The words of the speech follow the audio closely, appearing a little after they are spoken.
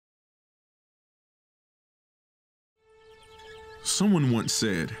Someone once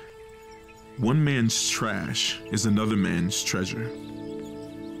said, one man's trash is another man's treasure,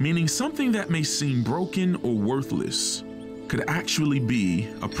 meaning something that may seem broken or worthless could actually be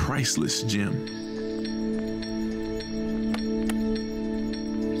a priceless gem.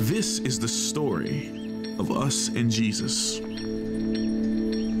 This is the story of us and Jesus.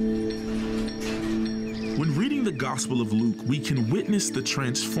 When reading the Gospel of Luke, we can witness the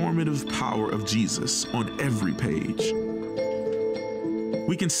transformative power of Jesus on every page.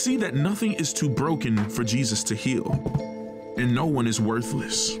 We can see that nothing is too broken for Jesus to heal, and no one is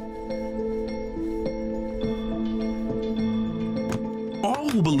worthless. All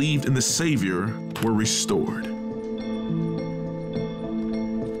who believed in the Savior were restored.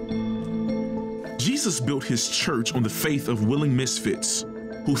 Jesus built his church on the faith of willing misfits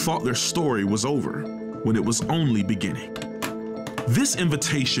who thought their story was over when it was only beginning. This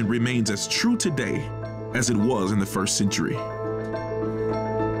invitation remains as true today as it was in the first century.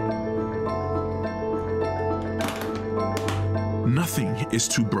 Nothing is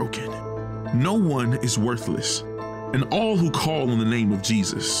too broken. No one is worthless. And all who call on the name of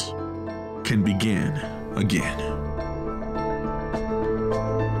Jesus can begin again.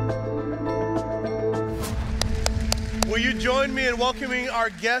 Will you join me in welcoming our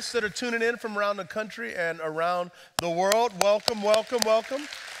guests that are tuning in from around the country and around the world? Welcome, welcome, welcome.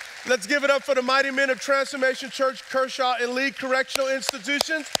 Let's give it up for the mighty men of Transformation Church, Kershaw and Lee Correctional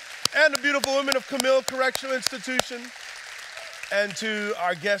Institutions, and the beautiful women of Camille Correctional Institution, and to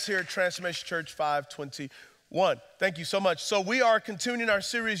our guests here at Transformation Church 521. Thank you so much. So we are continuing our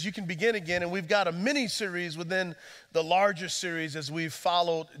series, You Can Begin Again, and we've got a mini-series within the larger series as we've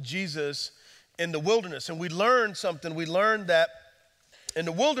followed Jesus in the wilderness. And we learned something. We learned that in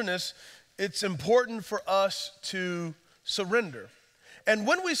the wilderness, it's important for us to surrender. And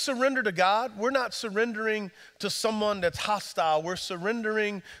when we surrender to God, we're not surrendering to someone that's hostile. We're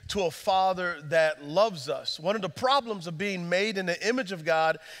surrendering to a Father that loves us. One of the problems of being made in the image of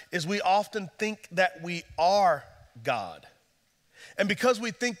God is we often think that we are God. And because we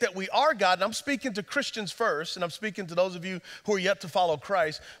think that we are God, and I'm speaking to Christians first, and I'm speaking to those of you who are yet to follow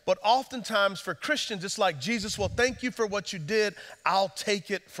Christ, but oftentimes for Christians, it's like, Jesus, well, thank you for what you did. I'll take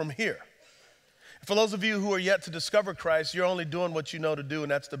it from here. For those of you who are yet to discover Christ, you're only doing what you know to do,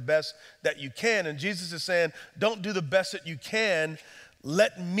 and that's the best that you can. And Jesus is saying, don't do the best that you can.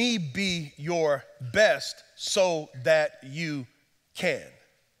 Let me be your best so that you can.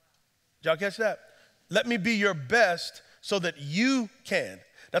 Did y'all catch that? Let me be your best so that you can.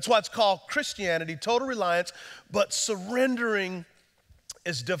 That's why it's called Christianity, total reliance, but surrendering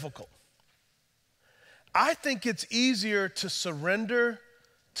is difficult. I think it's easier to surrender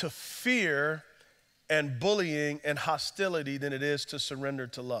to fear and bullying and hostility than it is to surrender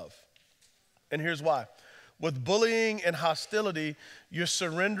to love. And here's why. With bullying and hostility, you're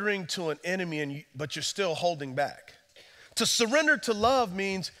surrendering to an enemy, but you're still holding back. To surrender to love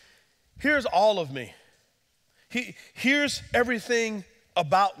means, here's all of me. Here's everything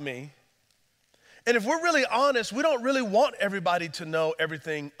about me. And if we're really honest, we don't really want everybody to know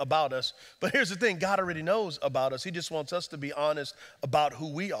everything about us. But here's the thing, God already knows about us. He just wants us to be honest about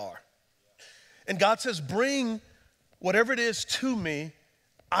who we are. And God says, bring whatever it is to me,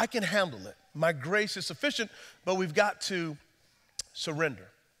 I can handle it. My grace is sufficient, but we've got to surrender.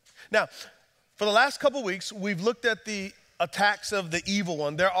 Now, for the last couple weeks, we've looked at the attacks of the evil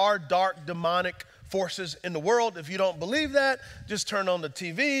one. There are dark, demonic forces in the world. If you don't believe that, just turn on the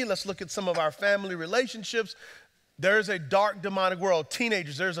TV. Let's look at some of our family relationships. There's a dark, demonic world.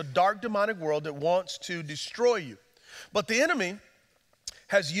 Teenagers, there's a dark, demonic world that wants to destroy you. But the enemy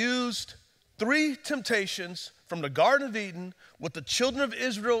has used 3 temptations from the Garden of Eden with the children of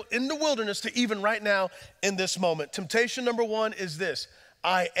Israel in the wilderness to even right now in this moment. Temptation number 1 is this: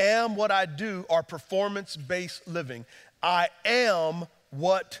 I am what I do, or performance-based living. I am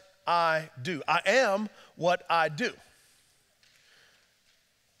what I do. I am what I do.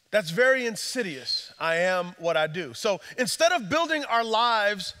 That's very insidious. I am what I do. So instead of building our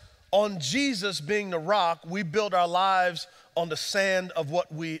lives on Jesus being the rock, we build our lives on the sand of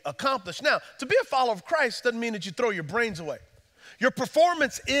what we accomplish. Now, to be a follower of Christ doesn't mean that you throw your brains away. Your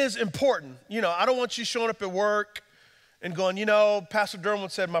performance is important. You know, I don't want you showing up at work and going, you know, Pastor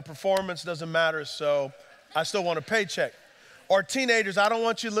Derwin said my performance doesn't matter, so I still want a paycheck. Or teenagers, I don't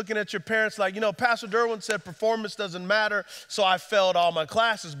want you looking at your parents like, you know, Pastor Derwin said performance doesn't matter, so I failed all my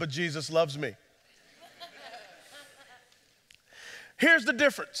classes, but Jesus loves me. Here's the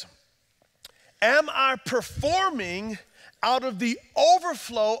difference. Am I performing out of the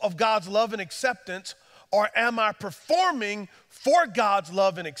overflow of God's love and acceptance, or am I performing for God's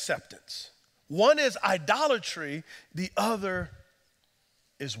love and acceptance? One is idolatry, the other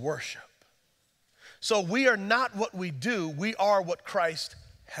is worship. So we are not what we do, we are what Christ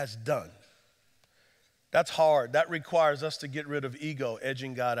has done. That's hard. That requires us to get rid of ego,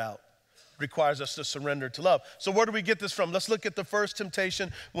 edging God out. Requires us to surrender to love. So where do we get this from? Let's look at the first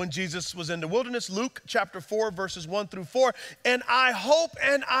temptation when Jesus was in the wilderness. Luke chapter 4, verses 1 through 4. And I hope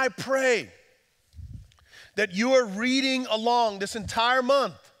and I pray that you are reading along this entire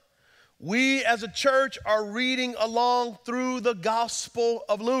month. We as a church are reading along through the Gospel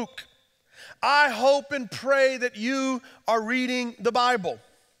of Luke. I hope and pray that you are reading the Bible.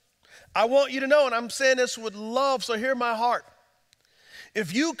 I want you to know, and I'm saying this with love, so hear my heart.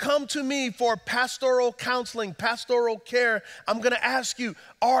 If you come to me for pastoral counseling, pastoral care, I'm going to ask you,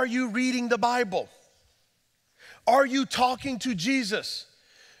 are you reading the Bible? Are you talking to Jesus?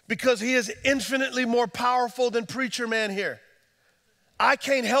 Because he is infinitely more powerful than preacher man here. I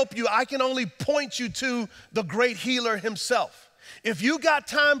can't help you. I can only point you to the great healer himself. If you got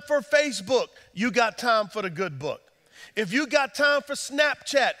time for Facebook, you got time for the good book. If you got time for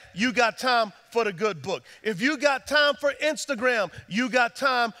Snapchat, you got time for the good book. If you got time for Instagram, you got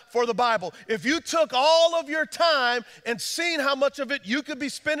time for the Bible. If you took all of your time and seen how much of it you could be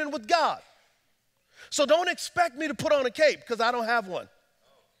spending with God. So don't expect me to put on a cape because I don't have one.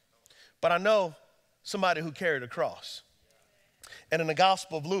 But I know somebody who carried a cross. And in the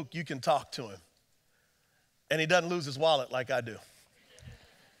Gospel of Luke, you can talk to him. And he doesn't lose his wallet like I do.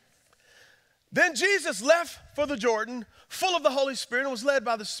 Then Jesus left for the Jordan, full of the Holy Spirit, and was led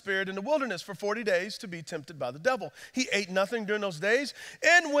by the Spirit in the wilderness for 40 days to be tempted by the devil. He ate nothing during those days,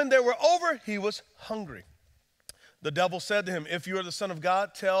 and when they were over, he was hungry. The devil said to him, if you are the Son of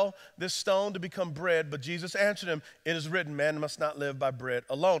God, tell this stone to become bread. But Jesus answered him, it is written, man must not live by bread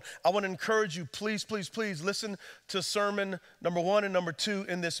alone. I want to encourage you, please, please, please listen to sermon number 1 and number 2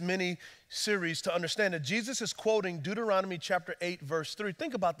 in this mini series to understand that Jesus is quoting Deuteronomy chapter 8, verse 3.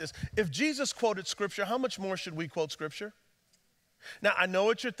 Think about this. If Jesus quoted scripture, how much more should we quote scripture? Now, I know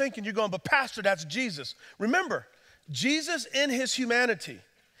what you're thinking. You're going, but Pastor, that's Jesus. Remember, Jesus in his humanity,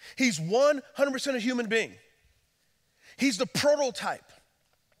 he's 100% a human being. He's the prototype.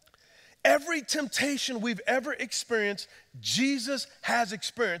 Every temptation we've ever experienced, Jesus has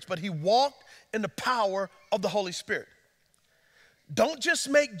experienced, but he walked in the power of the Holy Spirit. Don't just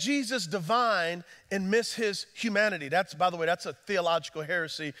make Jesus divine and miss his humanity. That's, by the way, that's a theological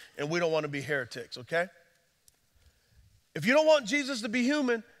heresy, and we don't want to be heretics, okay? If you don't want Jesus to be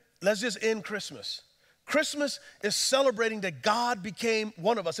human, let's just end Christmas. Christmas is celebrating that God became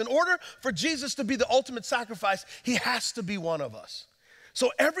one of us. In order for Jesus to be the ultimate sacrifice, he has to be one of us.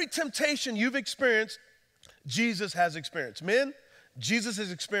 So every temptation you've experienced, Jesus has experienced. Men, Jesus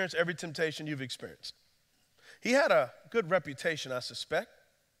has experienced every temptation you've experienced. He had a good reputation, I suspect.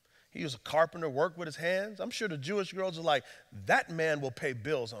 He was a carpenter, worked with his hands. I'm sure the Jewish girls are like, that man will pay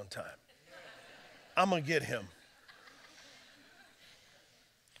bills on time. I'm going to get him.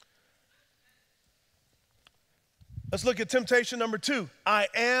 Let's look at temptation number 2. I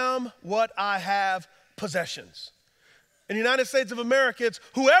am what I have, possessions. In the United States of America, it's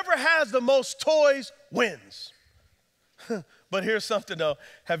whoever has the most toys wins. But here's something though.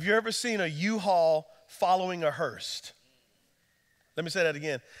 Have you ever seen a U-Haul following a hearse? Let me say that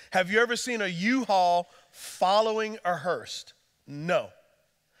again. Have you ever seen a U-Haul following a hearse? No.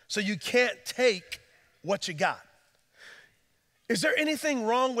 So you can't take what you got. Is there anything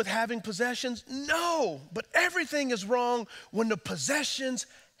wrong with having possessions? No, but everything is wrong when the possessions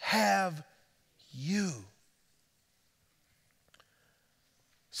have you.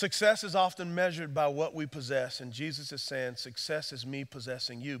 Success is often measured by what we possess, and Jesus is saying success is me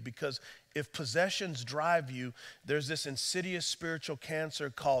possessing you, because if possessions drive you, there's this insidious spiritual cancer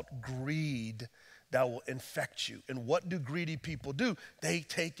called greed that will infect you. And what do greedy people do? They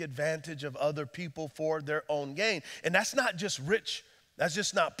take advantage of other people for their own gain. And that's not just rich, that's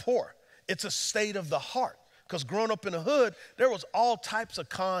just not poor. It's a state of the heart. Because growing up in the hood, there was all types of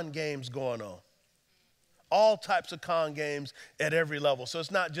con games going on. All types of con games at every level. So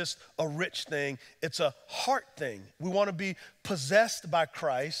it's not just a rich thing, it's a heart thing. We want to be possessed by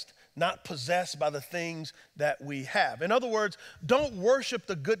Christ, not possessed by the things that we have. In other words, don't worship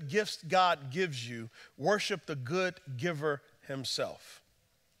the good gifts God gives you. Worship the good giver himself.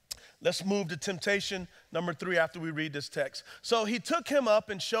 Let's move to temptation number 3 after we read this text. So he took him up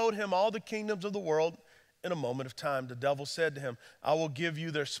and showed him all the kingdoms of the world in a moment of time. The devil said to him, I will give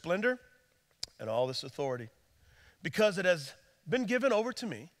you their splendor and all this authority, because it has been given over to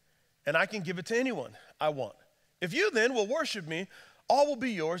me, and I can give it to anyone I want. If you then will worship me, all will be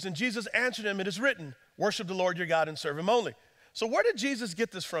yours. And Jesus answered him, it is written, worship the Lord your God and serve him only. So where did Jesus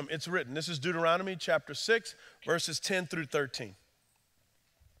get this from? It's written. This is Deuteronomy chapter 6, verses 10 through 13.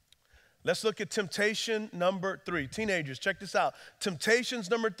 Let's look at temptation number 3. Teenagers, check this out. Temptations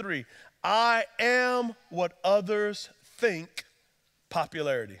number 3. I am what others think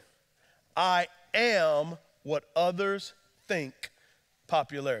popularity. I am what others think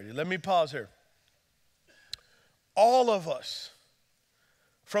popularity. Let me pause here. All of us,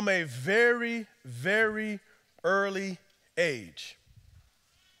 from a very, very early age,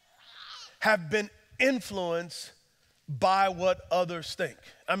 have been influenced by what others think.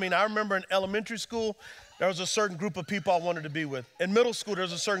 I mean, I remember in elementary school, there was a certain group of people I wanted to be with. In middle school, there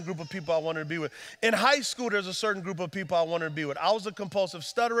was a certain group of people I wanted to be with. In high school, there's a certain group of people I wanted to be with. I was a compulsive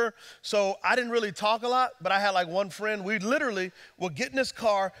stutterer, so I didn't really talk a lot, but I had like one friend. We literally would get in this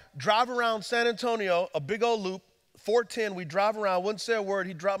car, drive around San Antonio, a big old loop, 410, we drive around, wouldn't say a word.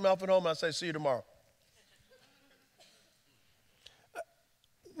 He'd drop me off at home, and I'd say, see you tomorrow.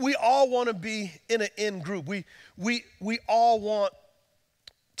 We all want to be in an in group. We all want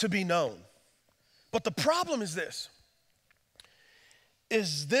to be known. But the problem is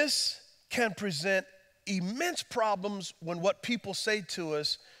this can present immense problems when what people say to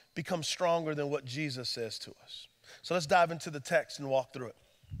us becomes stronger than what Jesus says to us. So let's dive into the text and walk through it.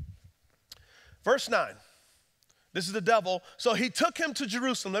 Verse 9. This is the devil. So he took him to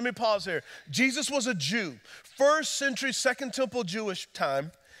Jerusalem. Let me pause here. Jesus was a Jew. First century, Second Temple Jewish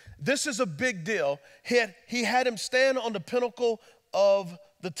time. This is a big deal. He had him stand on the pinnacle of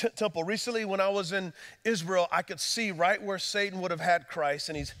the temple. Recently, when I was in Israel, I could see right where Satan would have had Christ,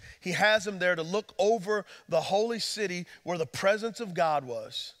 and he has him there to look over the holy city where the presence of God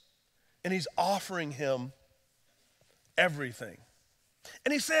was, and he's offering him everything.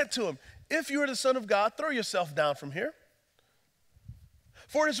 And he said to him, if you are the Son of God, throw yourself down from here.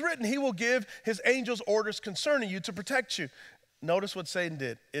 For it is written, he will give his angels orders concerning you to protect you. Notice what Satan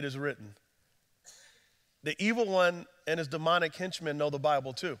did. It is written. The evil one and his demonic henchmen know the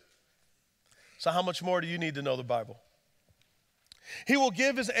Bible too. So how much more do you need to know the Bible? He will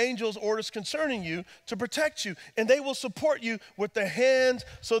give his angels orders concerning you to protect you, and they will support you with their hands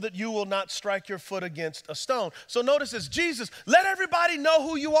so that you will not strike your foot against a stone. So notice this, Jesus, let everybody know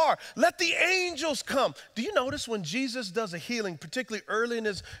who you are. Let the angels come. Do you notice when Jesus does a healing, particularly early in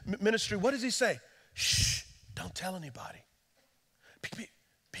his ministry, what does he say? Shh, don't tell anybody. Be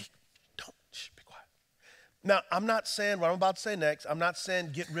quiet. Now, I'm not saying what I'm about to say next. I'm not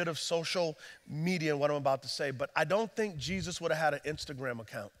saying get rid of social media and what I'm about to say, but I don't think Jesus would have had an Instagram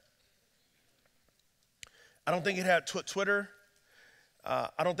account. I don't think he'd had Twitter.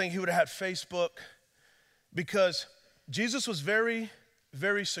 I don't think he would have had Facebook, because Jesus was very,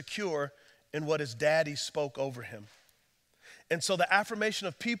 very secure in what his daddy spoke over him. And so the affirmation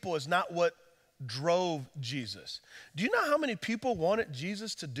of people is not what drove Jesus. Do you know how many people wanted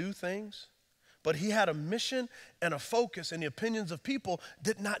Jesus to do things? But he had a mission and a focus, and the opinions of people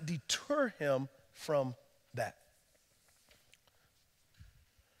did not deter him from that.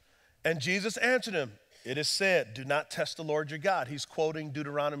 And Jesus answered him, it is said, do not test the Lord your God. He's quoting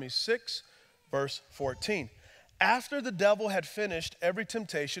Deuteronomy 6, verse 14. After the devil had finished every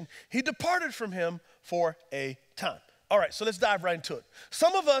temptation, he departed from him for a time. All right, so let's dive right into it.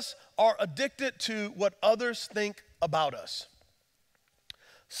 Some of us are addicted to what others think about us.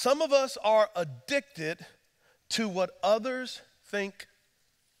 Some of us are addicted to what others think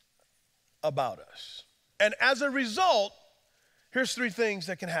about us. And as a result, here's 3 things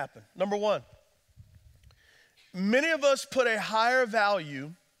that can happen. Number 1, many of us put a higher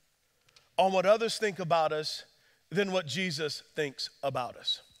value on what others think about us than what Jesus thinks about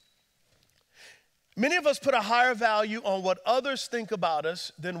us. Many of us put a higher value on what others think about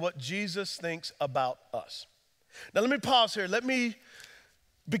us than what Jesus thinks about us. Now, let me pause here.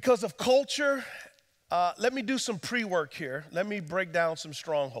 Because of culture, let me do some pre-work here. Let me break down some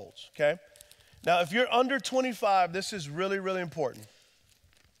strongholds, okay? Now, if you're under 25, this is really, really important.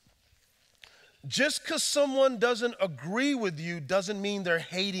 Just because someone doesn't agree with you doesn't mean they're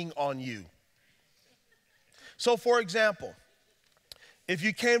hating on you. So, for example, if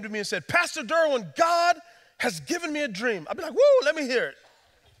you came to me and said, Pastor Derwin, God has given me a dream, I'd be like, woo, let me hear it.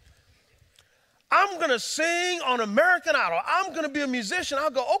 I'm going to sing on American Idol. I'm going to be a musician. I'll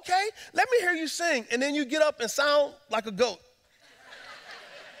go, okay, let me hear you sing. And then you get up and sound like a goat.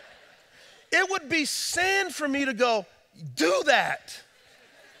 It would be sin for me to go, do that.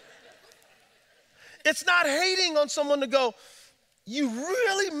 It's not hating on someone to go, you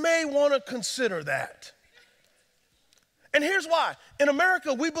really may want to consider that. And here's why. In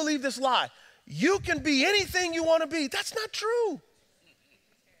America, we believe this lie. You can be anything you want to be. That's not true.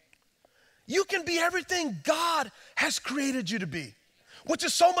 You can be everything God has created you to be. which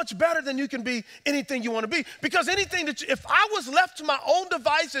is so much better than you can be anything you want to be. Because anything if I was left to my own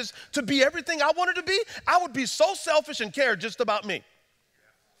devices to be everything I wanted to be, I would be so selfish and care just about me.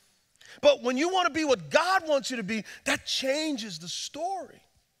 But when you want to be what God wants you to be, that changes the story.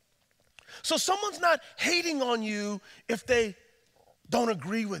 So someone's not hating on you if they don't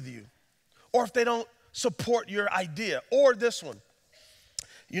agree with you or if they don't support your idea. Or this one.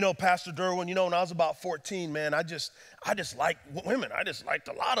 You know, Pastor Derwin, you know, when I was about 14, man, I just liked women. I just liked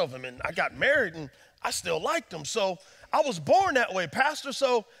a lot of them. And I got married and I still liked them. So I was born that way, Pastor.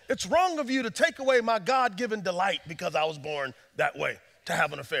 So it's wrong of you to take away my God-given delight because I was born that way, to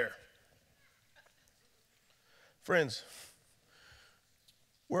have an affair. Friends,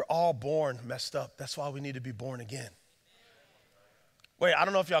 we're all born messed up. That's why we need to be born again. Wait, I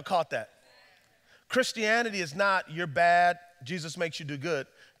don't know if y'all caught that. Christianity is not you're bad, Jesus makes you do good.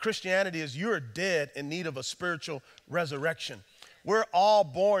 Christianity is you're dead in need of a spiritual resurrection. We're all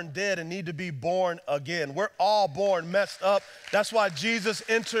born dead and need to be born again. We're all born messed up. That's why Jesus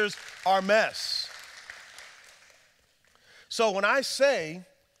enters our mess. So when I say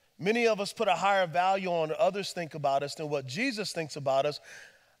many of us put a higher value on what others think about us than what Jesus thinks about us,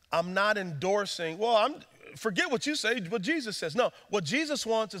 I'm not endorsing, forget what you say, what Jesus says. No, what Jesus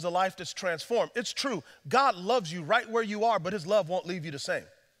wants is a life that's transformed. It's true. God loves you right where you are, but his love won't leave you the same.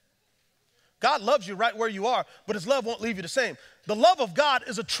 God loves you right where you are, but his love won't leave you the same. The love of God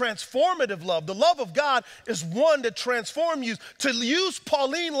is a transformative love. The love of God is one that transforms you. To use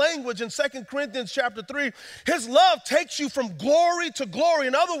Pauline language in 2 Corinthians chapter 3, his love takes you from glory to glory.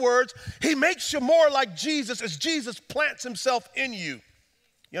 In other words, he makes you more like Jesus as Jesus plants himself in you.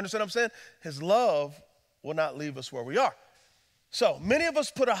 You understand what I'm saying? His love will not leave us where we are. So many of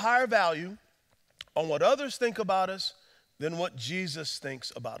us put a higher value on what others think about us than what Jesus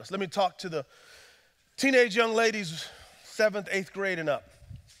thinks about us. Let me talk to the teenage young ladies, 7th, 8th grade and up.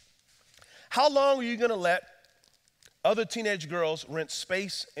 How long are you going to let other teenage girls rent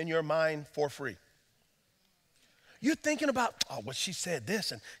space in your mind for free? You're thinking about, oh, well, she said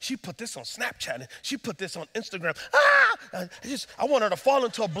this, and she put this on Snapchat, and she put this on Instagram. I want her to fall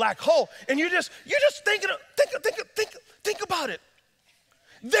into a black hole. And you're just thinking, think about it.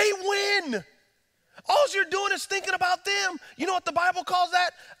 They win. All you're doing is thinking about them. You know what the Bible calls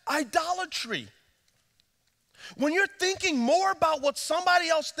that? Idolatry. When you're thinking more about what somebody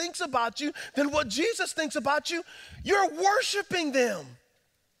else thinks about you than what Jesus thinks about you, you're worshiping them.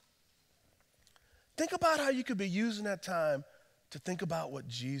 Think about how you could be using that time to think about what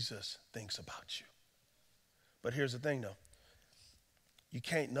Jesus thinks about you. But here's the thing, though. You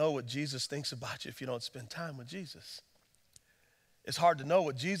can't know what Jesus thinks about you if you don't spend time with Jesus. It's hard to know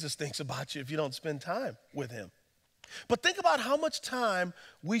what Jesus thinks about you if you don't spend time with him. But think about how much time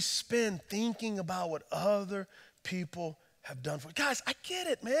we spend thinking about what other people have done for us. Guys, I get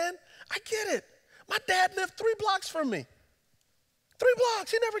it, man. I get it. My dad lived 3 blocks from me. 3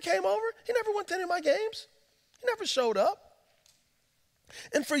 blocks. He never came over. He never went to any of my games. He never showed up.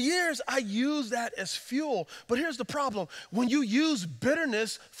 And for years, I used that as fuel. But here's the problem. When you use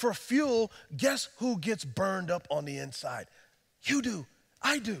bitterness for fuel, guess who gets burned up on the inside? You do.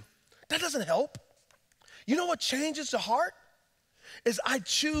 I do. That doesn't help. You know what changes the heart? Is I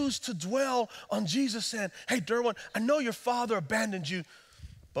choose to dwell on Jesus saying, hey, Derwin, I know your father abandoned you,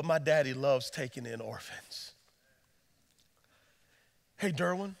 but my daddy loves taking in orphans. Hey,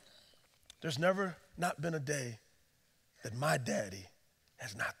 Derwin, there's never not been a day that my daddy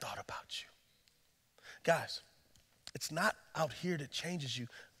has not thought about you. Guys, it's not out here that changes you.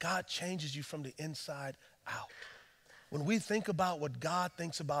 God changes you from the inside out. When we think about what God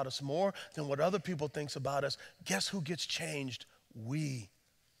thinks about us more than what other people think about us, guess who gets changed? We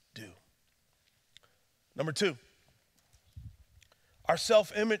do. Number 2, our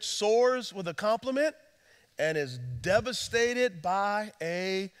self-image soars with a compliment and is devastated by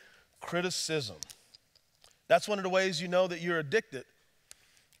a criticism. That's one of the ways you know that you're addicted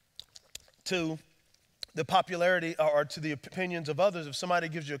to the popularity or to the opinions of others. If somebody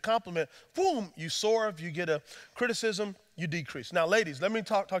gives you a compliment, boom, you soar. If you get a criticism, you decrease. Now, ladies, let me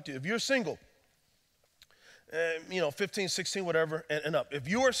talk to you. If you're single, 15, 16, whatever, and up. If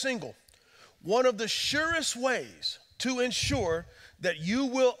you are single, one of the surest ways to ensure that you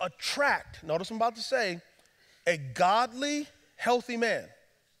will attract, notice what I'm about to say, a godly, healthy man.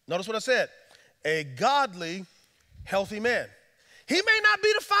 Notice what I said. A godly, healthy man. He may not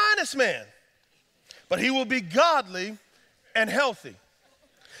be the finest man, but he will be godly and healthy.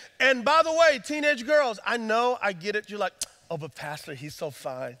 And by the way, teenage girls, I know, I get it. You're like, oh, but pastor, he's so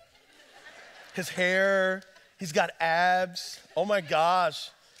fine. His hair, he's got abs. Oh my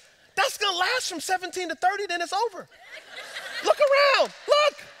gosh. That's gonna last from 17 to 30, then it's over. Look around.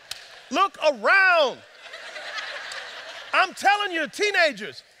 Look around. I'm telling you,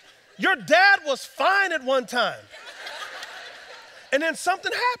 teenagers, your dad was fine at one time. And then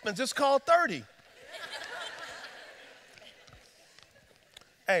something happens. It's called 30.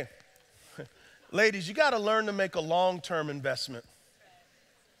 Hey, ladies, you got to learn to make a long-term investment.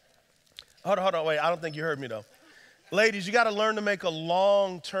 Hold on, wait. I don't think you heard me, though. Ladies, you got to learn to make a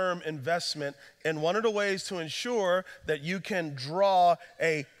long-term investment, and one of the ways to ensure that you can draw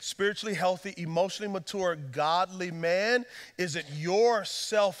a spiritually healthy, emotionally mature, godly man is that your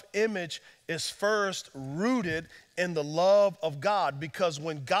self-image is first rooted in the love of God, because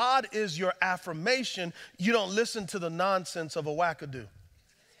when God is your affirmation, you don't listen to the nonsense of a wackadoo.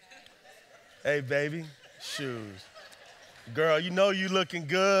 Hey, baby, shoes. Girl, you know you looking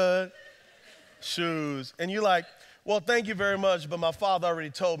good. Shoes. And you're like, well, thank you very much, but my father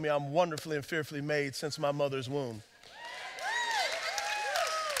already told me I'm wonderfully and fearfully made since my mother's womb.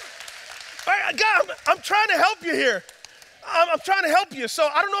 God, I'm trying to help you here. I'm trying to help you. So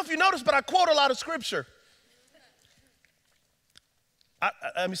I don't know if you noticed, but I quote a lot of scripture.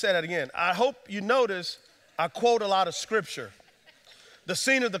 Let me say that again. I hope you notice I quote a lot of scripture. The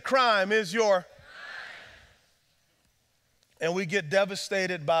scene of the crime is your... And we get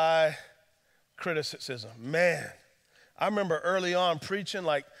devastated by criticism. Man, I remember early on preaching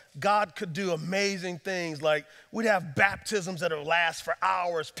like God could do amazing things. Like we'd have baptisms that would last for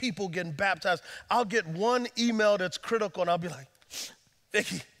hours, people getting baptized. I'll get one email that's critical and I'll be like,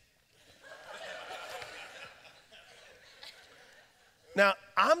 Vicky. Now,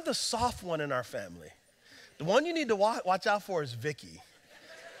 I'm the soft one in our family. The one you need to watch out for is Vicky.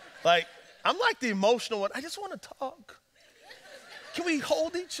 Like, I'm like the emotional one. I just want to talk. Can we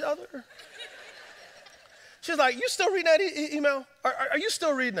hold each other? She's like, you still reading that email? Are you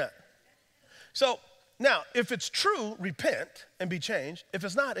still reading that? So now, if it's true, repent and be changed. If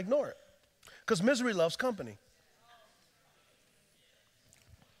it's not, ignore it. Because misery loves company.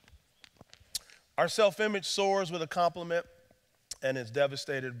 Our self-image soars with a compliment and is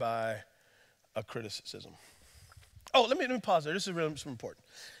devastated by a criticism. Oh, let me pause there. This is really important.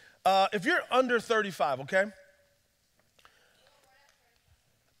 If you're under 35, okay?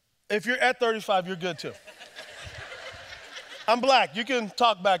 If you're at 35, you're good too. I'm black. You can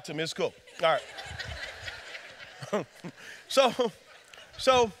talk back to me. It's cool. All right.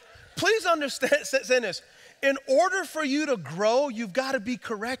 So please understand this. In order for you to grow, you've got to be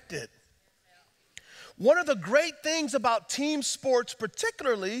corrected. One of the great things about team sports,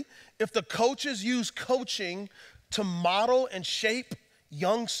 particularly if the coaches use coaching to model and shape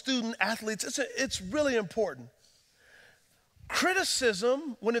young student athletes, it's really important.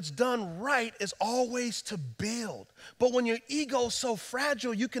 Criticism, when it's done right, is always to build. But when your ego's so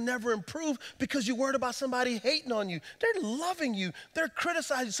fragile, you can never improve because you're worried about somebody hating on you. They're loving you. They're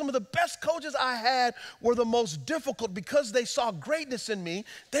criticizing. Some of the best coaches I had were the most difficult because they saw greatness in me.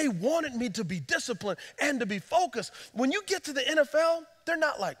 They wanted me to be disciplined and to be focused. When you get to the NFL, they're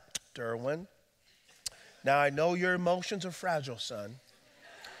not like, Derwin, now I know your emotions are fragile, son,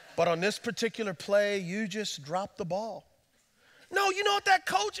 but on this particular play, you just dropped the ball. No, you know what that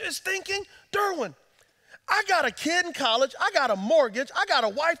coach is thinking? Derwin, I got a kid in college, I got a mortgage, I got a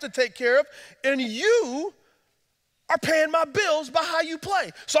wife to take care of, and you are paying my bills by how you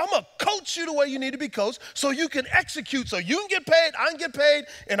play. So I'm going to coach you the way you need to be coached so you can execute, so you can get paid, I can get paid,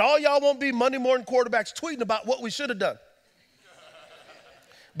 and all y'all won't be Monday morning quarterbacks tweeting about what we should have done.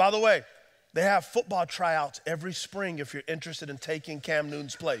 By the way, they have football tryouts every spring if you're interested in taking Cam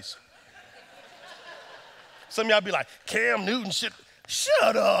Newton's place. Some of y'all be like, Cam Newton shit.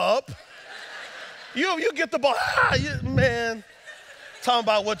 Shut up. You get the ball. Man, talking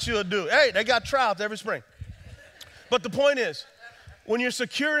about what you'll do. Hey, they got tryouts every spring. But the point is, when you're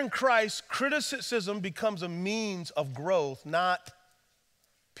secure in Christ, criticism becomes a means of growth, not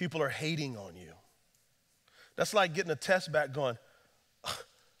people are hating on you. That's like getting a test back going,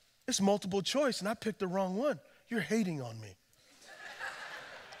 it's multiple choice and I picked the wrong one. You're hating on me.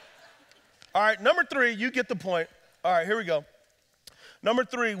 All right, number 3, you get the point. All right, here we go. Number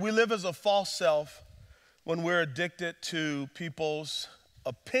 3, we live as a false self when we're addicted to people's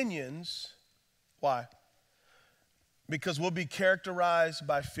opinions. Why? Because we'll be characterized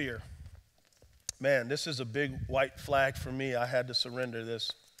by fear. Man, this is a big white flag for me. I had to surrender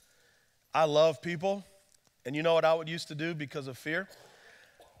this. I love people, and you know what I would used to do because of fear?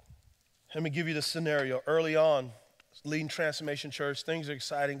 Let me give you the scenario. Early on, leading Transformation Church, things are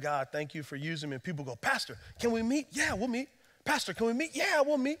exciting. God, thank you for using me. And people go, Pastor, can we meet? Yeah, we'll meet. Pastor, can we meet? Yeah,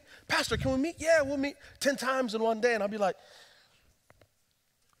 we'll meet. Pastor, can we meet? Yeah, we'll meet. 10 times in one day. And I'll be like,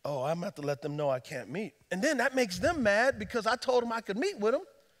 Oh, I'm going to have to let them know I can't meet. And then that makes them mad because I told them I could meet with them,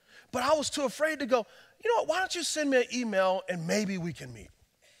 but I was too afraid to go, you know what, why don't you send me an email and maybe we can meet?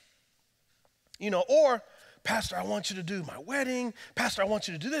 You know, or, Pastor, I want you to do my wedding. Pastor, I want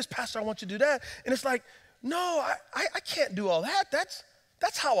you to do this. Pastor, I want you to do that. And it's like, no, I can't do all that.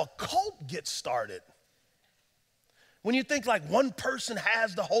 That's how a cult gets started. When you think like one person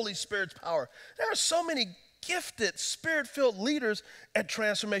has the Holy Spirit's power, there are so many gifted, spirit-filled leaders at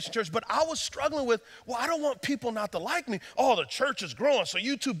Transformation Church, but I was struggling with, well, I don't want people not to like me. Oh, the church is growing, so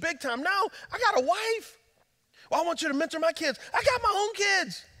you too big time. No, I got a wife. Well, I want you to mentor my kids. I got my own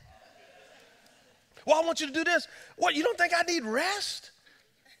kids. Well, I want you to do this. What, you don't think I need rest?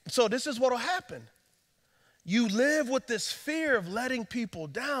 So this is what will happen. You live with this fear of letting people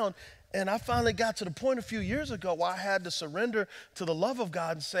down. And I finally got to the point a few years ago where I had to surrender to the love of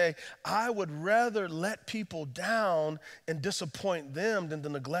God and say, I would rather let people down and disappoint them than to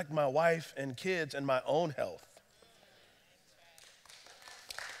neglect my wife and kids and my own health.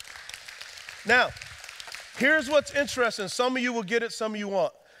 Now, here's what's interesting. Some of you will get it, some of you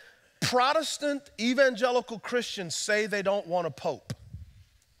won't. Protestant evangelical Christians say they don't want a pope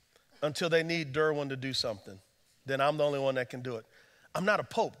until they need Derwin to do something. Then I'm the only one that can do it. I'm not a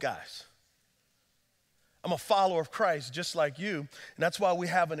pope, guys. I'm a follower of Christ just like you. And that's why we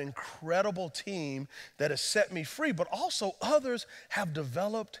have an incredible team that has set me free, but also others have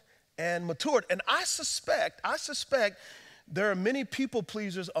developed and matured. And I suspect there are many people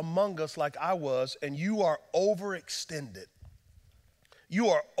pleasers among us like I was, and you are overextended. You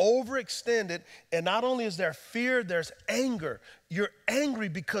are overextended, and not only is there fear, there's anger. You're angry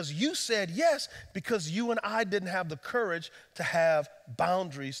because you said yes, because you and I didn't have the courage to have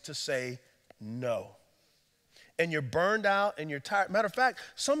boundaries to say no. And you're burned out and you're tired. Matter of fact,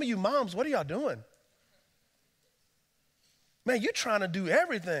 some of you moms, what are y'all doing? Man, you're trying to do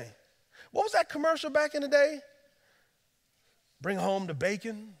everything. What was that commercial back in the day? Bring home the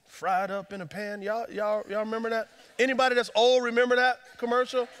bacon, fried up in a pan. Y'all remember that? Anybody that's old remember that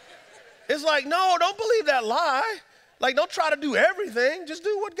commercial? It's like, no, don't believe that lie. Like, don't try to do everything. Just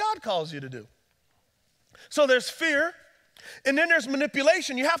do what God calls you to do. So there's fear, and then there's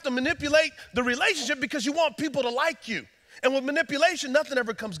manipulation. You have to manipulate the relationship because you want people to like you. And with manipulation, nothing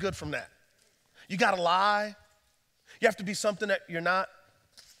ever comes good from that. You got to lie. You have to be something that you're not.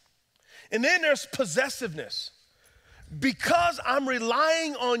 And then there's possessiveness. Because I'm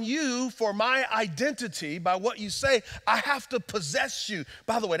relying on you for my identity by what you say, I have to possess you.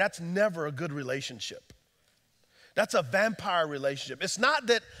 By the way, that's never a good relationship. That's a vampire relationship. It's not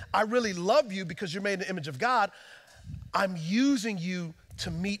that I really love you because you're made in the image of God. I'm using you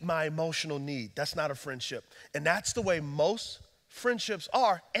to meet my emotional need. That's not a friendship. And that's the way most friendships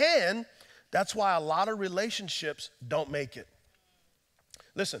are. And that's why a lot of relationships don't make it.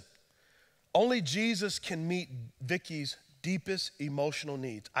 Listen. Only Jesus can meet Vicky's deepest emotional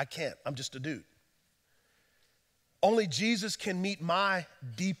needs. I can't. I'm just a dude. Only Jesus can meet my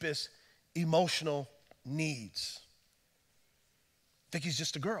deepest emotional needs. Vicky's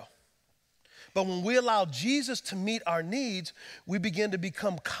just a girl. But when we allow Jesus to meet our needs, we begin to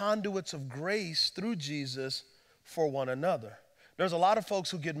become conduits of grace through Jesus for one another. There's a lot of folks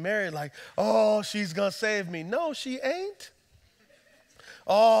who get married like, oh, she's going to save me. No, she ain't.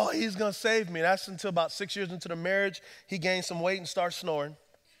 Oh, he's going to save me. That's until about 6 years into the marriage, he gains some weight and starts snoring.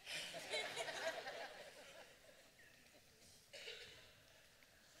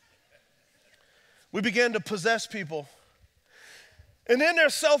 We begin to possess people. And then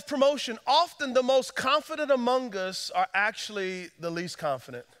there's self-promotion. Often the most confident among us are actually the least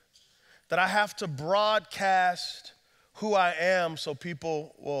confident. That I have to broadcast who I am so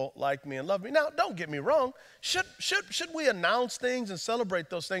people will like me and love me. Now, don't get me wrong. Should we announce things and celebrate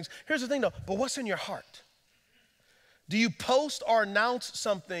those things? Here's the thing though, but what's in your heart? Do you post or announce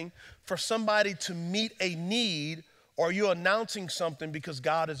something for somebody to meet a need, or are you announcing something because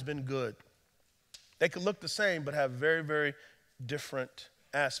God has been good? They could look the same but have very, very different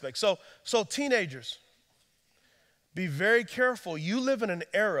aspects. So teenagers, be very careful. You live in an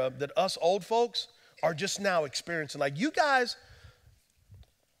era that us old folks are just now experiencing. Like you guys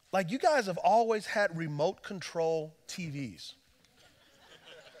have always had remote control TVs.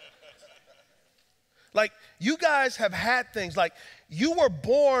 Like you guys have had things like you were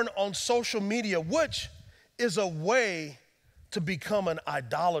born on social media, which is a way to become an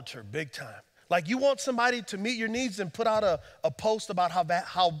idolater big time. Like you want somebody to meet your needs and put out a post about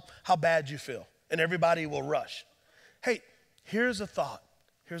how bad you feel, and everybody will rush. Hey, here's a thought.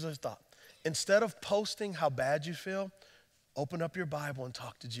 Instead of posting how bad you feel, open up your Bible and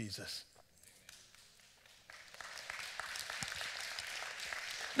talk to Jesus.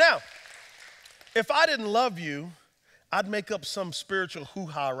 Now, if I didn't love you, I'd make up some spiritual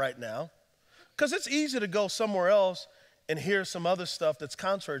hoo-ha right now, because it's easy to go somewhere else and hear some other stuff that's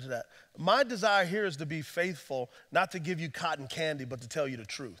contrary to that. My desire here is to be faithful, not to give you cotton candy, but to tell you the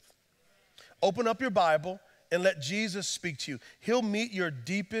truth. Open up your Bible and let Jesus speak to you. He'll meet your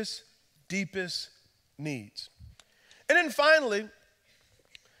deepest, deepest needs. And then finally,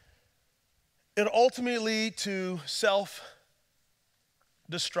 it'll ultimately lead to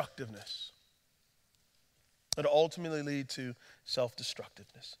self-destructiveness. It'll ultimately lead to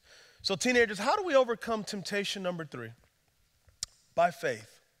self-destructiveness. So teenagers, how do we overcome temptation number 3? By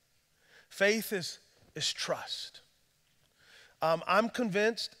faith. Faith is trust. I'm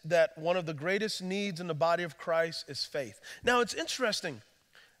convinced that one of the greatest needs in the body of Christ is faith. Now, it's interesting.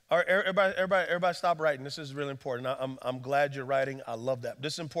 All right, everybody stop writing. This is really important. I'm glad you're writing. I love that.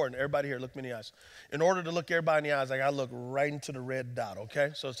 This is important. Everybody here, look me in the eyes. In order to look everybody in the eyes, I got to look right into the red dot,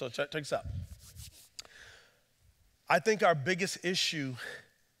 okay? So check this out. I think our biggest issue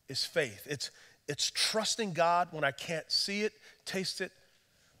is faith. It's trusting God when I can't see it, taste it,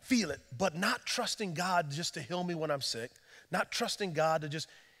 feel it, but not trusting God just to heal me when I'm sick, not trusting God to just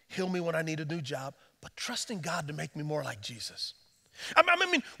heal me when I need a new job, but trusting God to make me more like Jesus. I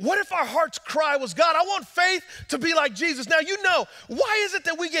mean, what if our heart's cry was, God, I want faith to be like Jesus? Now, you know, why is it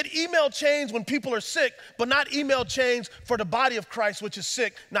that we get email chains when people are sick, but not email chains for the body of Christ, which is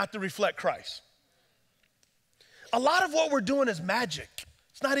sick, not to reflect Christ? A lot of what we're doing is magic.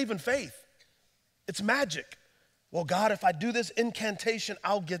 It's not even faith. It's magic. Well, God, if I do this incantation,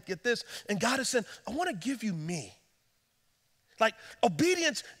 I'll get this. And God is saying, I want to give you me. Like,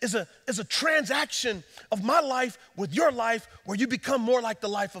 obedience is a transaction of my life with your life where you become more like the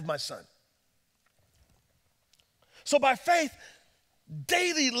life of my son. So by faith,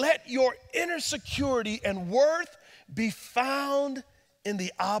 daily let your inner security and worth be found in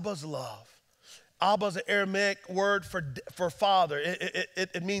the Abba's love. Abba is an Aramaic word for father.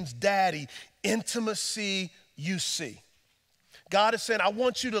 It means daddy, intimacy you see. God is saying, I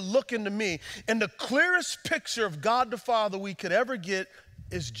want you to look into me. And the clearest picture of God the Father we could ever get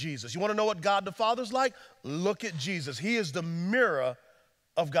is Jesus. You want to know what God the Father's like? Look at Jesus. He is the mirror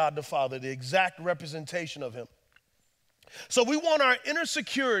of God the Father, the exact representation of him. So we want our inner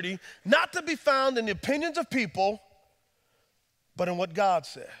security not to be found in the opinions of people, but in what God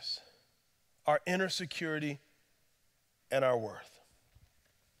says. Our inner security and our worth.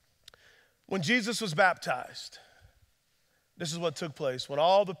 When Jesus was baptized, this is what took place. When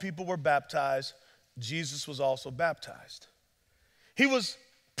all the people were baptized, Jesus was also baptized. He was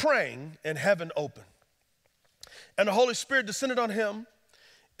praying and heaven opened. And the Holy Spirit descended on him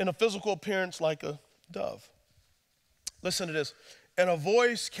in a physical appearance like a dove. Listen to this. And a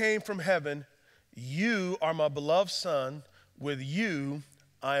voice came from heaven, you are my beloved son, with you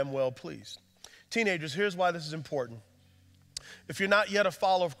I am well pleased. Teenagers, here's why this is important. If you're not yet a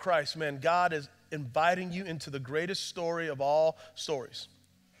follower of Christ, man, God is inviting you into the greatest story of all stories.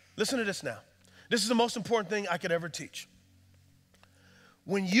 Listen to this now. This is the most important thing I could ever teach.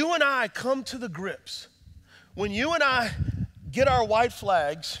 When you and I come to the grips, when you and I get our white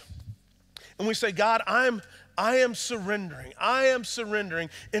flags and we say, God, I am surrendering. I am surrendering.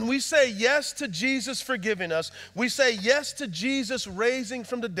 And we say yes to Jesus forgiving us. We say yes to Jesus raising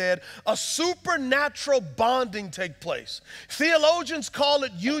from the dead. A supernatural bonding takes place. Theologians call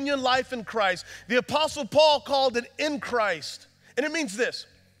it union life in Christ. The Apostle Paul called it in Christ. And it means this,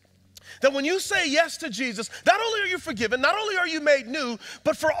 that when you say yes to Jesus, not only are you forgiven, not only are you made new,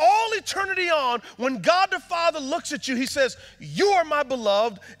 but for all eternity on, when God the Father looks at you, he says, you are my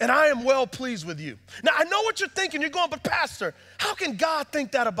beloved, and I am well pleased with you. Now, I know what you're thinking. You're going, but Pastor, how can God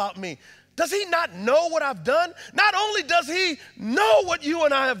think that about me? Does he not know what I've done? Not only does he know what you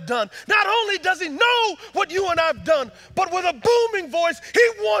and I have done, not only does he know what you and I have done, but with a booming voice, he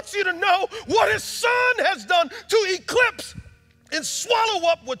wants you to know what his son has done to eclipse and swallow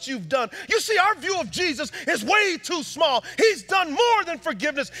up what you've done. You see, our view of Jesus is way too small. He's done more than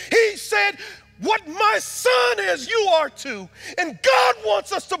forgiveness. He said, what my son is, you are too. And God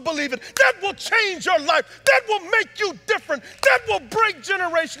wants us to believe it. That will change your life. That will make you different. That will break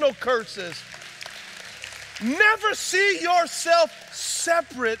generational curses. Never see yourself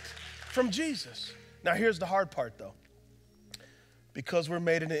separate from Jesus. Now, here's the hard part, though. Because we're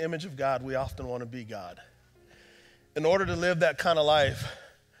made in the image of God, we often want to be God. In order to live that kind of life,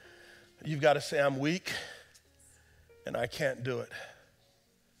 you've got to say, I'm weak and I can't do it.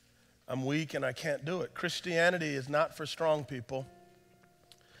 I'm weak and I can't do it. Christianity is not for strong people.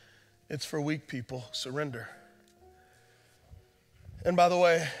 It's for weak people. Surrender. And by the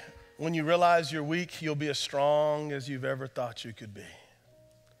way, when you realize you're weak, you'll be as strong as you've ever thought you could be.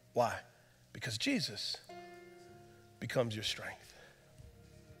 Why? Because Jesus becomes your strength.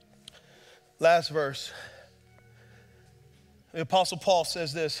 Last verse. The Apostle Paul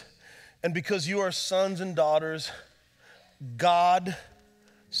says this, and because you are sons and daughters, God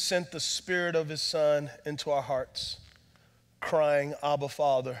sent the Spirit of his Son into our hearts, crying, Abba,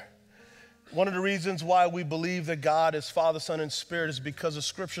 Father. One of the reasons why we believe that God is Father, Son, and Spirit is because of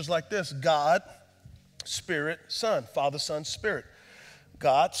scriptures like this. God, Spirit, Son, Father, Son, Spirit.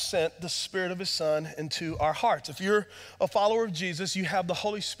 God sent the Spirit of his Son into our hearts. If you're a follower of Jesus, you have the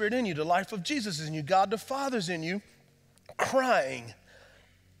Holy Spirit in you. The life of Jesus is in you. God the Father's in you, crying,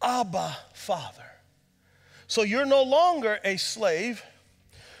 Abba, Father. So you're no longer a slave.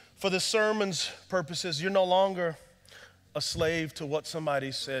 For the sermon's purposes, you're no longer a slave to what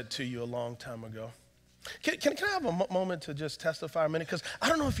somebody said to you a long time ago. Can I have a moment to just testify a minute? Because I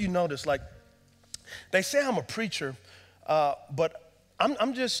don't know if you noticed, like, they say I'm a preacher, but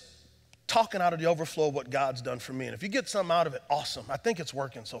I'm just talking out of the overflow of what God's done for me. And if you get something out of it, awesome. I think it's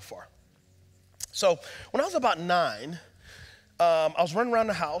working so far. So when I was about 9, I was running around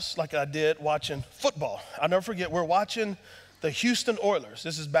the house like I did watching football. I'll never forget, we're watching the Houston Oilers.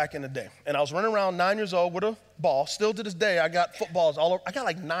 This is back in the day. And I was running around 9 years old with a ball. Still to this day, I got footballs all over. I got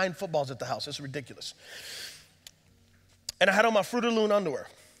like 9 footballs at the house. It's ridiculous. And I had on my Fruit of the Loom underwear.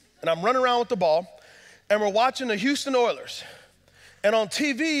 And I'm running around with the ball. And we're watching the Houston Oilers. And on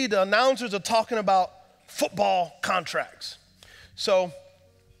TV, the announcers are talking about football contracts. So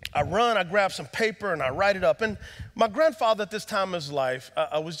I run, I grab some paper, and I write it up. And my grandfather at this time of his life,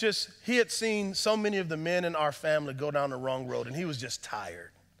 he had seen so many of the men in our family go down the wrong road, and he was just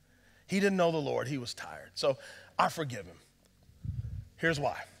tired. He didn't know the Lord, he was tired. So I forgive him. Here's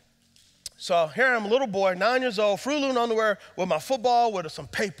why. So here I am, a little boy, 9 years old, Fruit of the Loom underwear with my football with some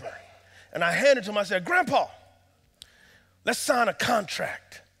paper. And I handed it to him, I said, Grandpa, let's sign a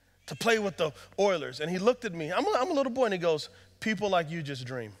contract to play with the Oilers. And he looked at me, I'm a little boy, and he goes, people like you just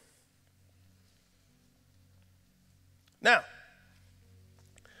dream. Now,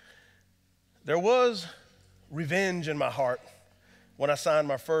 there was revenge in my heart when I signed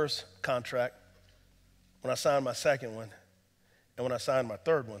my first contract, when I signed my second one, and when I signed my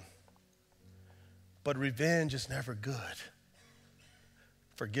third one. But revenge is never good.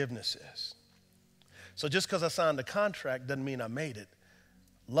 Forgiveness is. So just because I signed a contract doesn't mean I made it.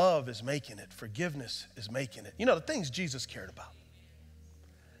 Love is making it. Forgiveness is making it. You know, the things Jesus cared about.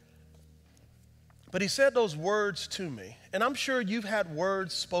 But he said those words to me, and I'm sure you've had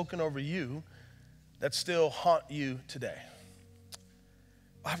words spoken over you that still haunt you today.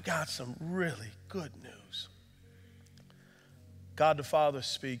 I've got some really good news. God the Father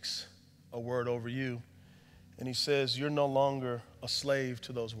speaks a word over you, and he says, you're no longer a slave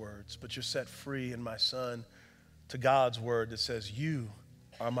to those words, but you're set free in my Son to God's word that says, you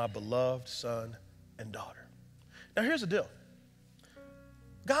are my beloved son and daughter. Now here's the deal.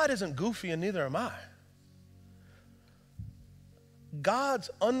 God isn't goofy and neither am I. God's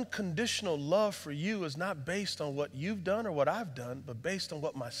unconditional love for you is not based on what you've done or what I've done, but based on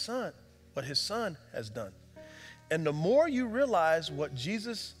what his son has done. And the more you realize what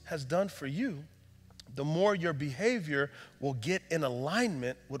Jesus has done for you, the more your behavior will get in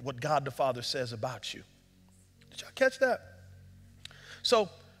alignment with what God the Father says about you. Did y'all catch that? So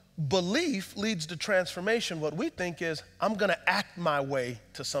belief leads to transformation. What we think is, I'm going to act my way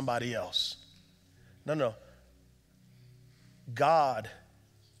to somebody else. No. God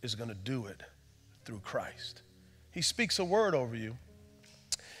is going to do it through Christ. He speaks a word over you.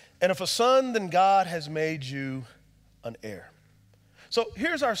 And if a son, then God has made you an heir. So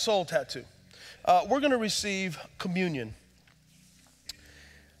here's our soul tattoo. We're going to receive communion.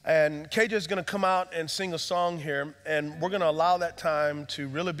 And KJ is going to come out and sing a song here, and we're going to allow that time to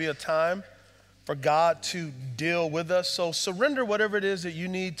really be a time for God to deal with us. So surrender whatever it is that you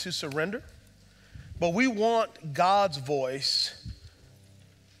need to surrender. But we want God's voice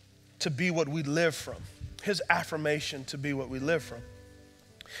to be what we live from, his affirmation to be what we live from.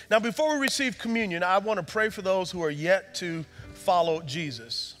 Now, before we receive communion, I want to pray for those who are yet to follow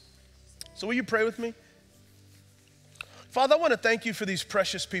Jesus. So will you pray with me? Father, I want to thank you for these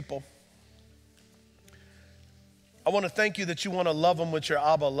precious people. I want to thank you that you want to love them with your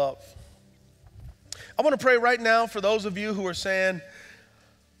Abba love. I want to pray right now for those of you who are saying,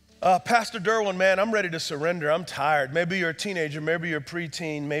 Pastor Derwin, man, I'm ready to surrender. I'm tired. Maybe you're a teenager, maybe you're a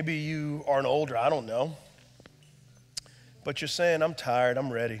preteen, maybe you are an older, I don't know. But you're saying, I'm tired,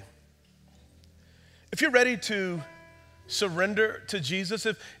 I'm ready. If you're ready to surrender to Jesus,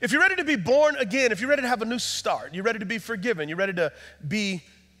 if you're ready to be born again, if you're ready to have a new start, you're ready to be forgiven, you're ready to be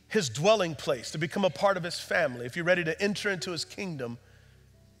his dwelling place, to become a part of his family, if you're ready to enter into his kingdom,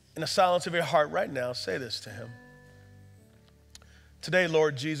 in the silence of your heart right now, say this to him. Today,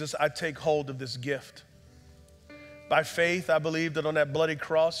 Lord Jesus, I take hold of this gift. By faith, I believe that on that bloody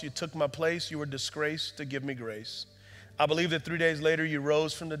cross, you took my place. You were disgraced to give me grace. I believe that 3 days later, you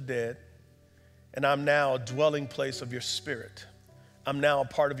rose from the dead, and I'm now a dwelling place of your spirit. I'm now a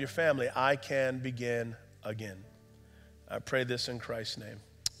part of your family. I can begin again. I pray this in Christ's name.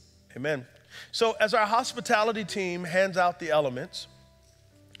 Amen. So as our hospitality team hands out the elements,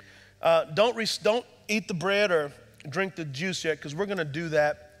 don't eat the bread or drink the juice yet, because we're going to do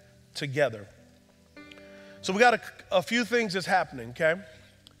that together. So we got a few things that's happening, okay?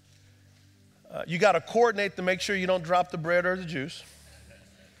 You got to coordinate to make sure you don't drop the bread or the juice.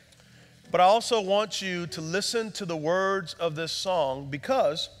 But I also want you to listen to the words of this song,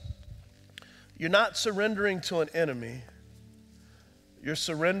 because you're not surrendering to an enemy. You're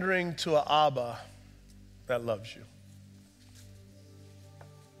surrendering to an Abba that loves you.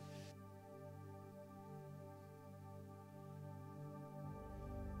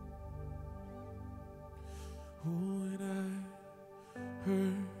 When I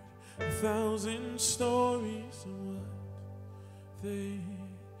heard 1,000 stories of what they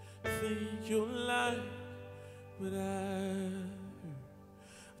think you're like, but I heard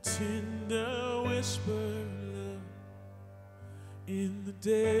a tender whisper of love in the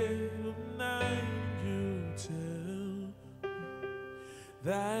dead of night. You tell me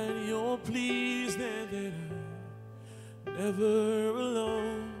that you're pleased and that I'm never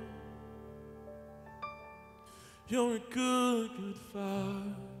alone. You're a good, good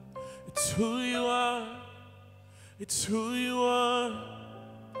father. It's who you are. It's who you are.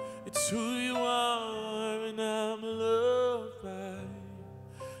 It's who you are, and I'm loved by you.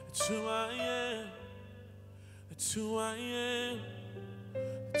 It's who I am. It's who I am.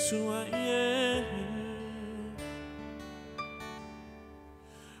 It's who I am.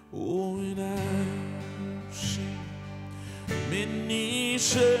 Oh, and I see many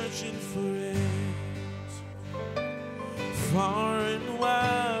searching for answers, far and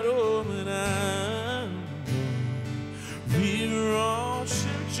wide, oh, and I know we're all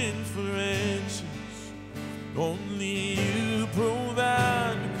searching for answers. Only you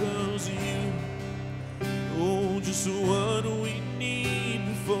provide, because you know just what we need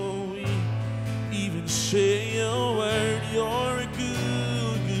before we even say a word. You're a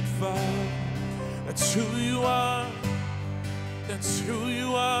good, good father. That's who you are. That's who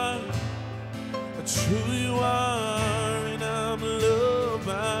you are. That's who you are, and I'm loved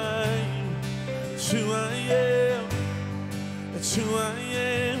by you. That's who I am. That's who I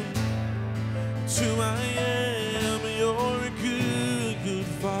am. That's who I am. You're a good, good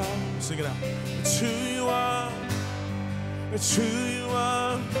father. Sing it out. That's who you are. That's who you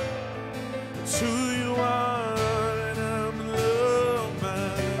are. That's who you are, and I'm loved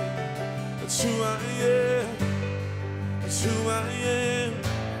by you. That's who I am. That's who I am.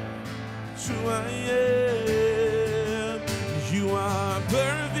 That's who I am. You are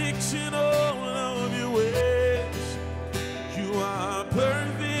perfect in all of your ways. You are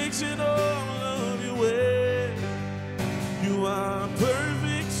perfect in all of your ways. You are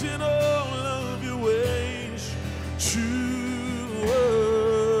perfect in all of your ways to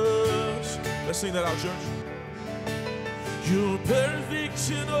us. Let's sing that out, church. You're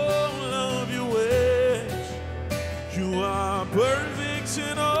perfect in all of your ways. You are perfect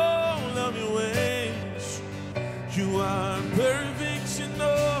in all of your ways. You are perfect in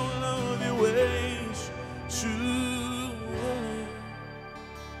all of your ways to us.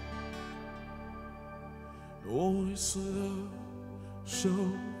 Oh, it's love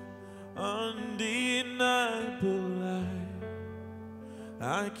so undeniable,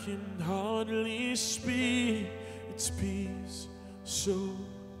 I can hardly speak. It's peace so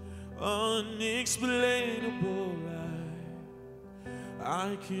unexplainable,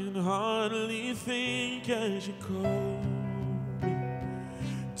 I can hardly think as you call me.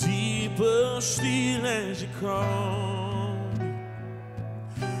 Deeper still as you call me.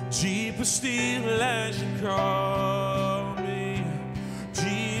 Deeper still as you call me.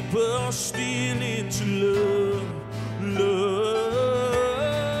 Deeper still into love, love.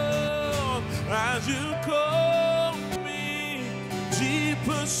 As you call me,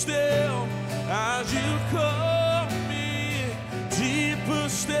 deeper still as you call me. Deeper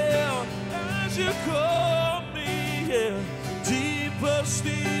still as you call me, yeah. Deeper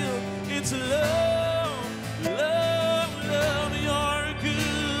still into love, love, love. You're a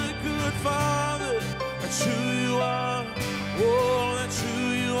good, good father. That's who you are. Oh, that's who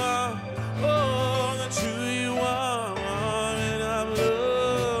you are. Oh, that's who you are. And I'm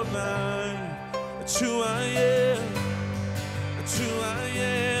loved by you. That's who I am. That's who I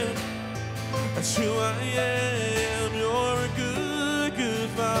am.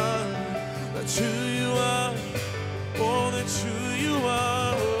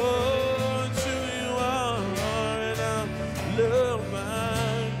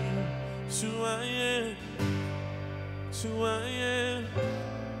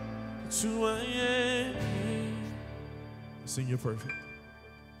 Sing You're Perfect.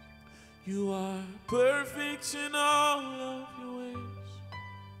 You are perfect in all of your ways.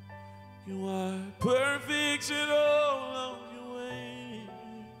 You are perfect in all of your ways.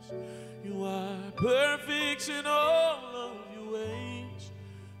 You are perfect in all of your ways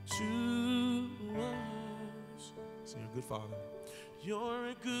to us. Sing a good Father. You're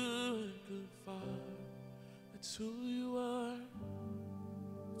a good, good Father. That's who you are.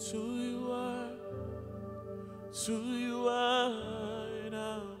 That's who you are. That's who you are. And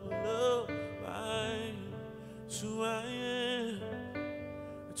I'm loved by you. That's who I am.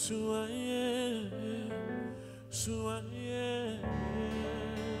 That's who I am. That's who I am.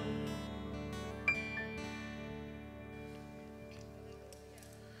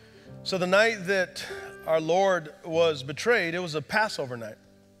 So the night that our Lord was betrayed, it was a Passover night.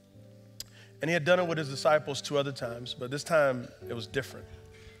 And he had done it with his disciples 2 other times, but this time it was different.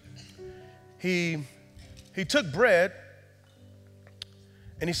 He took bread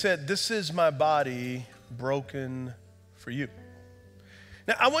and he said, "This is my body broken for you."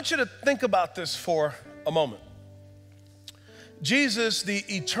 Now, I want you to think about this for a moment. Jesus, the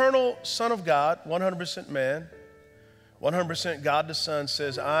eternal Son of God, 100% man, 100% God the Son,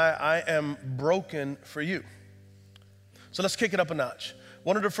 says, I am broken for you. So let's kick it up a notch.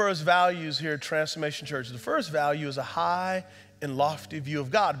 One of the first values here at Transformation Church, the first value is a high and lofty view of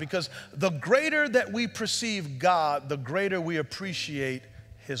God, because the greater that we perceive God, the greater we appreciate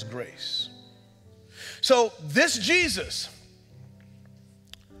his grace. So this Jesus,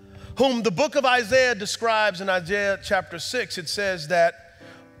 whom the book of Isaiah describes in Isaiah chapter 6, it says that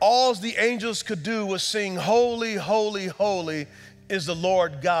all the angels could do was sing, "Holy, holy, holy is the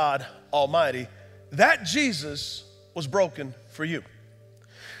Lord God Almighty." That Jesus was broken for you.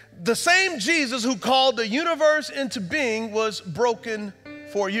 The same Jesus who called the universe into being was broken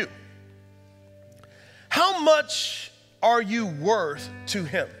for you. How much are you worth to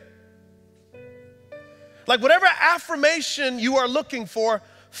him? Like whatever affirmation you are looking for,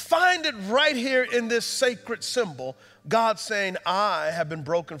 find it right here in this sacred symbol. God saying, I have been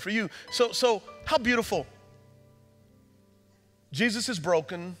broken for you. So how beautiful. Jesus is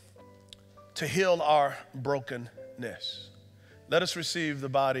broken to heal our brokenness. Let us receive the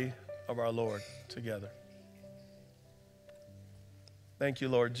body of our Lord together. Thank you,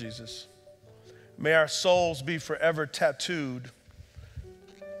 Lord Jesus. May our souls be forever tattooed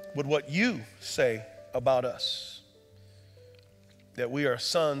with what you say about us, that we are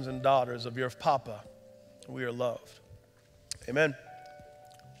sons and daughters of your Papa. We are loved. Amen.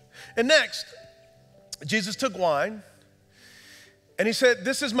 And next, Jesus took wine and he said,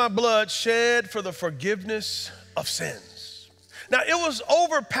 "This is my blood shed for the forgiveness of sins." Now, it was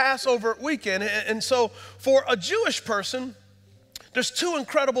over Passover weekend, and so for a Jewish person, there's 2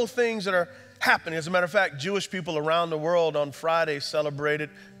 incredible things that are happening. As a matter of fact, Jewish people around the world on Friday celebrated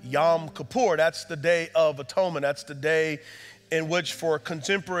Yom Kippur. That's the Day of Atonement. That's the day in which for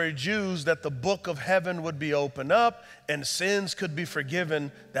contemporary Jews that the book of heaven would be opened up and sins could be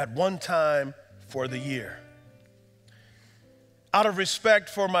forgiven that one time for the year. Out of respect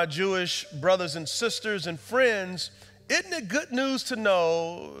for my Jewish brothers and sisters and friends, isn't it good news to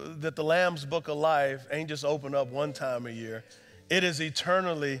know that the Lamb's Book of Life ain't just opened up one time a year? It is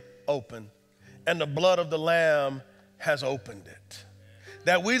eternally open, and the blood of the Lamb has opened it.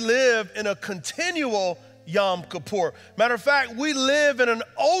 That we live in a continual Yom Kippur. Matter of fact, we live in an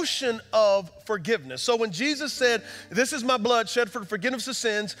ocean of forgiveness. So when Jesus said, "This is my blood shed for the forgiveness of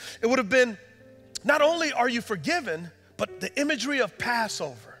sins," it would have been, not only are you forgiven, but the imagery of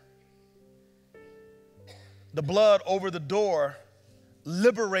Passover. The blood over the door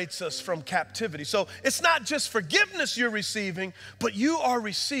liberates us from captivity. So it's not just forgiveness you're receiving, but you are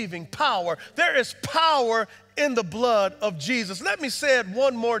receiving power. There is power in the blood of Jesus. Let me say it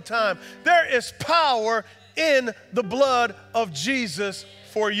one more time. There is power in the blood of Jesus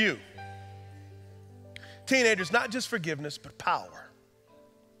for you. Teenagers, not just forgiveness, but power.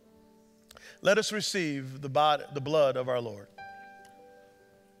 Let us receive the blood of our Lord.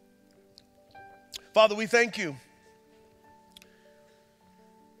 Father, we thank you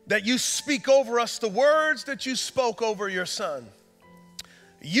that you speak over us the words that you spoke over your Son.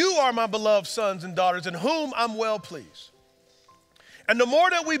 You are my beloved sons and daughters in whom I'm well pleased. And the more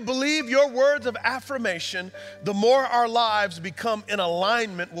that we believe your words of affirmation, the more our lives become in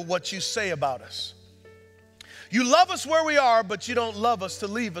alignment with what you say about us. You love us where we are, but you don't love us to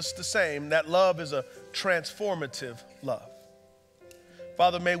leave us the same. That love is a transformative love.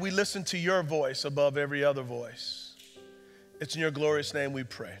 Father, may we listen to your voice above every other voice. It's in your glorious name we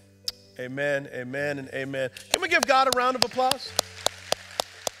pray. Amen, amen, and amen. Can we give God a round of applause?